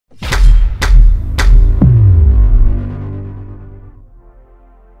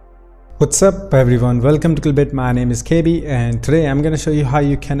What's up everyone, welcome to kilObit. My name is KB and today I'm going to show you how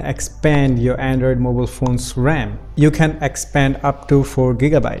you can expand your Android mobile phone's RAM. You can expand up to 4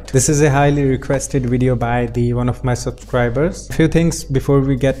 GB. This is a highly requested video by one of my subscribers. A few things before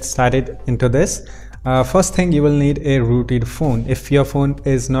we get started into this. First thing, you will need a rooted phone. If your phone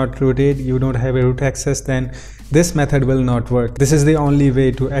is not rooted, you don't have a root access, then this method will not work. This is the only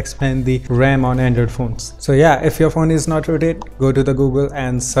way to expand the RAM on Android phones. So yeah, if your phone is not rooted, go to the Google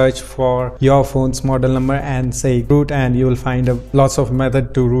and search for your phone's model number and say root, and you will find lots of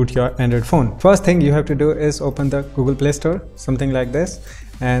method to root your Android phone. First thing you have to do is open the Google Play Store, something like this,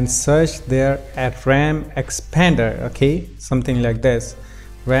 and search there at RAM expander, okay, something like this,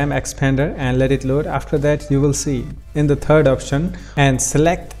 RAM expander, and let it load. After that, you will see in the third option and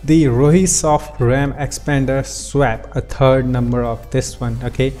select the Soft RAM expander swap, a third number of this one,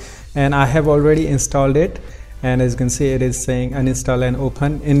 okay. And I have already installed it, and as you can see, it is saying uninstall and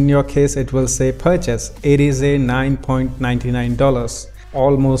open. In your case, it will say purchase. It is a $9.99,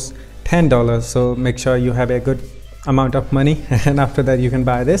 almost $10, so make sure you have a good amount of money, and after that you can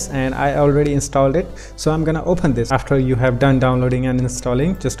buy this. And I already installed it, so I'm gonna open this. After you have done downloading and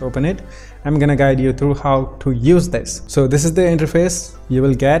installing, just open it. I'm gonna guide you through how to use this. So this is the interface you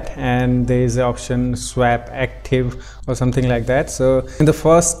will get, and there is the option swap active or something like that. So in the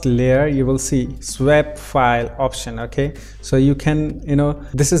first layer you will see swap file option, okay. So you can,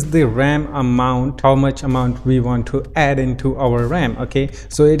 this is the RAM amount, how much amount we want to add into our RAM, okay.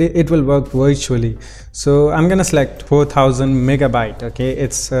 So it will work virtually. So I'm gonna select 4000 megabyte, okay.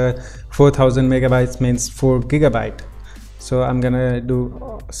 It's 4000 megabytes means 4 GB. So I'm gonna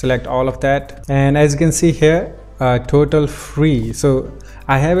select all of that, and as you can see here, total free. So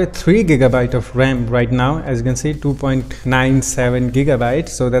I have a 3 GB of RAM right now, as you can see, 2.97 GB.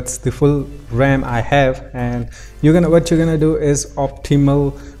 So that's the full RAM I have. And what you're gonna do is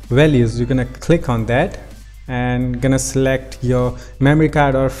optimal values. You're gonna click on that and gonna select your memory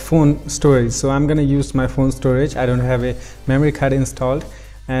card or phone storage. So I'm gonna use my phone storage. I don't have a memory card installed,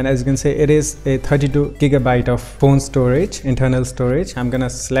 and as you can see, it is a 32 GB of phone storage, internal storage. I'm gonna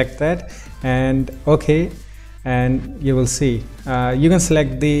select that and okay, and you will see you can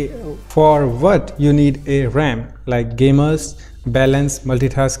select for what you need a RAM, like gamers, balance,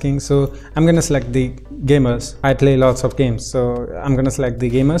 multitasking. So I'm gonna select the gamers. I play lots of games, so I'm gonna select the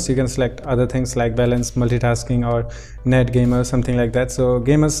gamers. You can select other things like balance, multitasking, or net gamer, something like that. So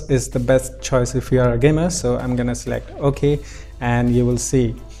gamers is the best choice if you are a gamer. So I'm gonna select okay, and you will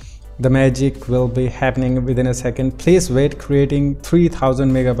see the magic will be happening within a second. Please wait, creating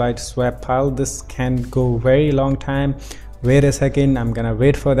 3000 megabyte swap file. This can go very long time. Wait a second, I'm gonna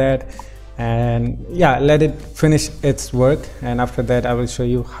wait for that, and yeah, let it finish its work, and after that I will show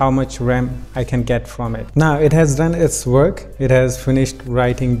you how much RAM I can get from it. Now it has done its work. It has finished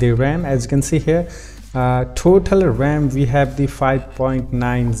writing the RAM. As you can see here, total RAM we have the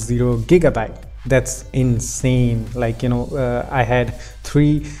 5.90 GB. That's insane. Like, I had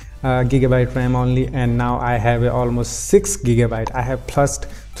 3 GB RAM only, and now I have almost 6 GB. I have plus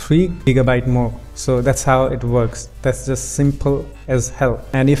 3 GB more. So that's how it works. That's just simple as hell.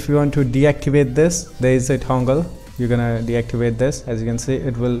 And if you want to deactivate this, there is a toggle. You're gonna deactivate this. As you can see,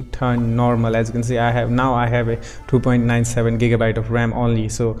 it will turn normal. As you can see, I have a 2.97 GB of RAM only.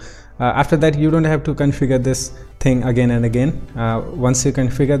 So after that, you don't have to configure this thing again and again. Once you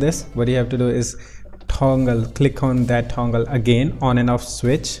configure this, what you have to do is click on that toggle again, on and off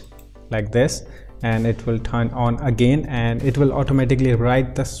switch like this, and it will turn on again, and it will automatically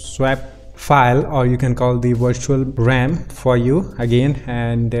write the swap file, or you can call the virtual RAM for you again.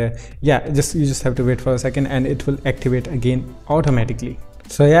 And yeah, you just have to wait for a second, and it will activate again automatically.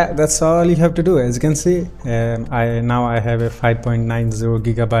 So yeah, that's all you have to do. As you can see, now I have a 5.90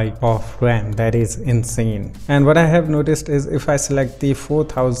 GB of RAM. That is insane. And what I have noticed is if I select the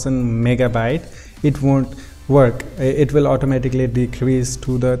 4000 megabyte, it won't work. It will automatically decrease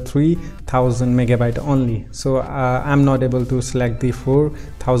to the 3000 megabyte only. So I'm not able to select the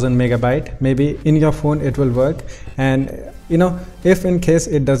 4000 megabyte. Maybe in your phone it will work, and if in case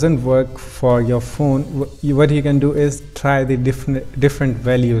it doesn't work for your phone, what you can do is try the different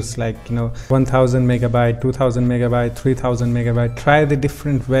values, like 1000 megabyte, 2000 megabyte, 3000 megabyte. Try the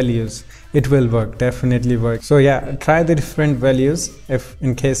different values. It will work, definitely work. So yeah, try the different values if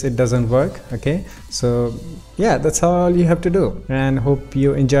in case it doesn't work, okay. So yeah, that's all you have to do, and hope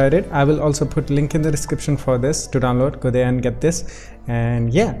you enjoyed it. I will also put link in the description for this to download. Go there and get this,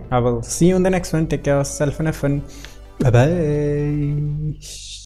 and yeah, I will see you in the next one. Take care of yourself and have fun. Bye bye.